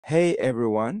Hey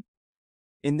everyone!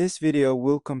 In this video,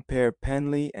 we'll compare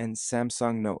Penly and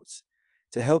Samsung Notes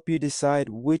to help you decide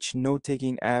which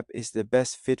note-taking app is the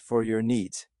best fit for your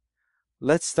needs.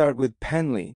 Let's start with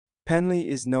Penly. Penly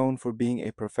is known for being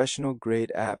a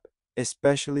professional-grade app,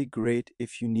 especially great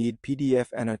if you need PDF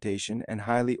annotation and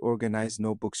highly organized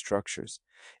notebook structures.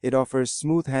 It offers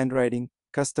smooth handwriting,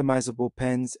 customizable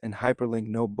pens, and hyperlink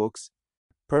notebooks,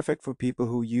 perfect for people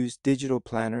who use digital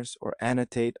planners or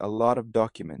annotate a lot of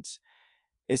documents.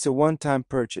 It's a one-time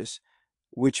purchase,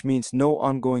 which means no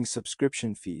ongoing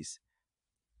subscription fees.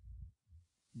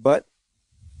 But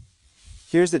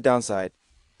here's the downside.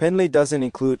 Penly doesn't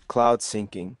include cloud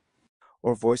syncing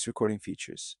or voice recording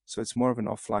features, so it's more of an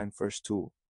offline first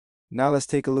tool. Now let's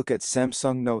take a look at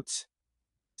Samsung Notes.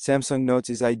 Samsung Notes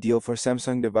is ideal for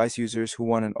Samsung device users who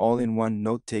want an all-in-one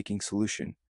note-taking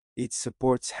solution. It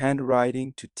supports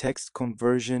handwriting to text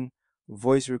conversion,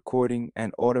 voice recording,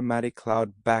 and automatic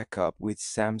cloud backup with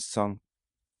Samsung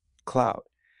Cloud.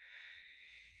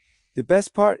 The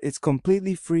best part, it's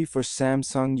completely free for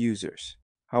Samsung users.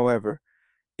 However,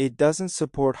 it doesn't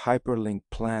support hyperlink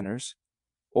planners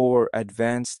or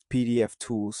advanced PDF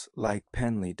tools like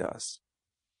Penly does.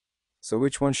 So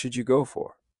which one should you go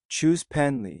for? Choose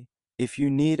Penly if you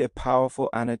need a powerful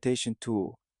annotation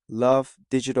tool, love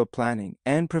digital planning,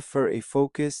 and prefer a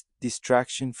focused,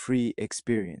 distraction-free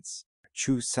experience.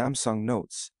 Choose Samsung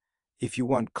Notes if you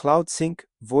want cloud sync,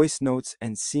 voice notes,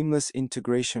 and seamless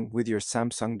integration with your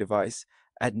Samsung device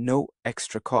at no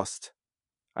extra cost.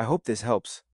 I hope this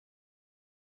helps.